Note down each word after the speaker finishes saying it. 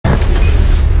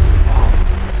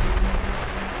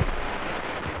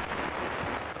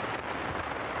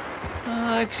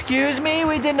Excuse me,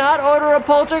 we did not order a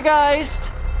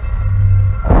poltergeist.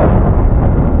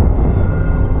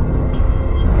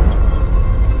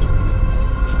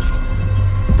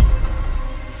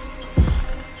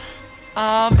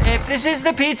 If this is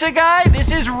the pizza guy,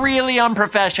 this is really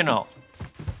unprofessional.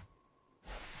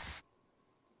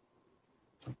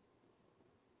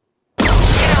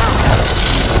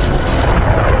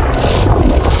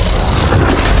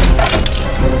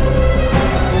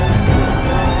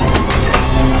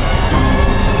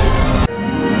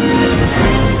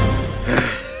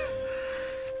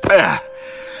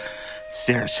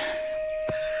 Stairs.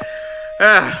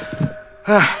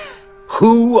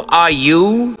 Who are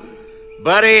you?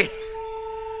 Buddy,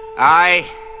 I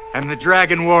am the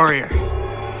Dragon Warrior.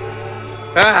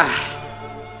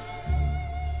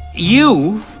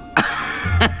 You?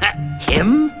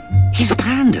 Him? He's a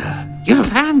panda. You're a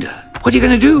panda. What are you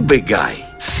gonna do, big guy?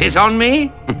 Sit on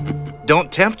me?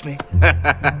 Don't tempt me.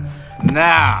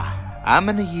 Now, I'm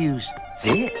gonna use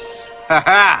this.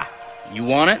 Haha! You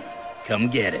want it? Come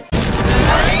get it.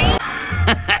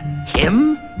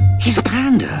 Him? He's a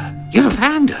panda. You're a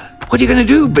panda. What are you gonna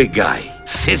do, big guy?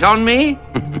 Sit on me?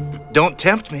 Don't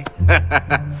tempt me.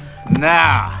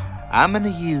 Now, I'm gonna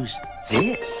use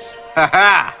this.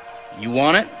 Haha! You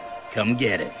want it? Come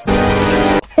get it.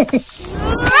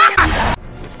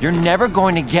 You're never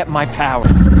going to get my power.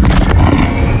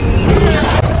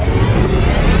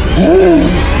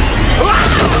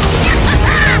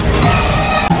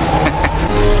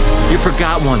 You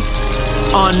forgot one.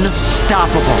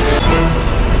 Unstoppable.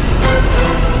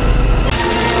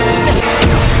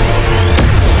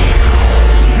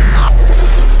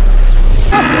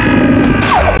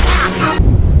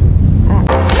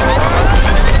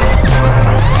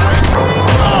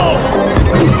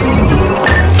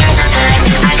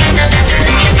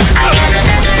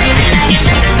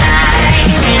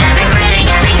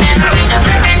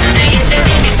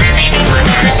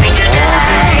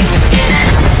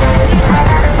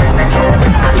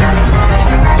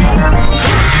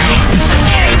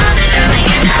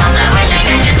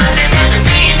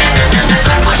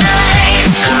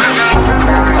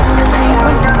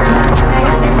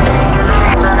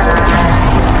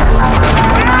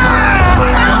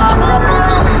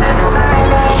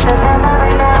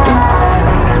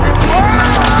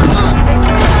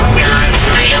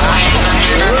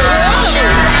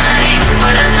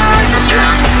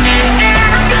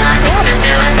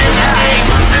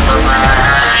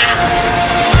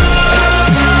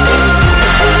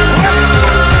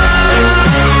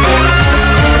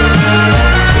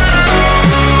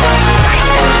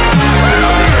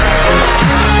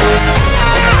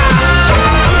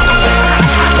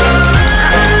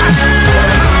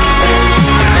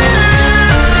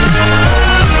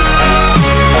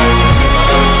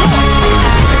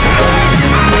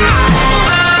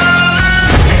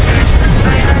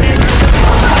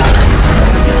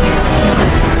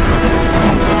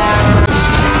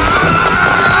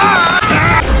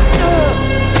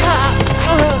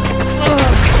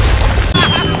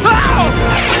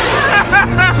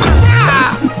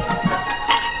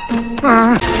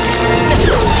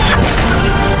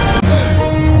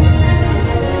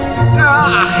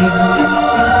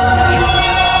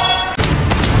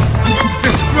 The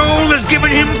scroll has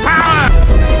given him power!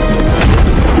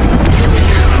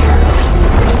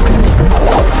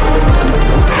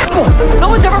 No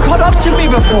one's ever caught up to me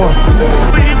before.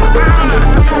 Given him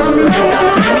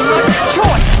power!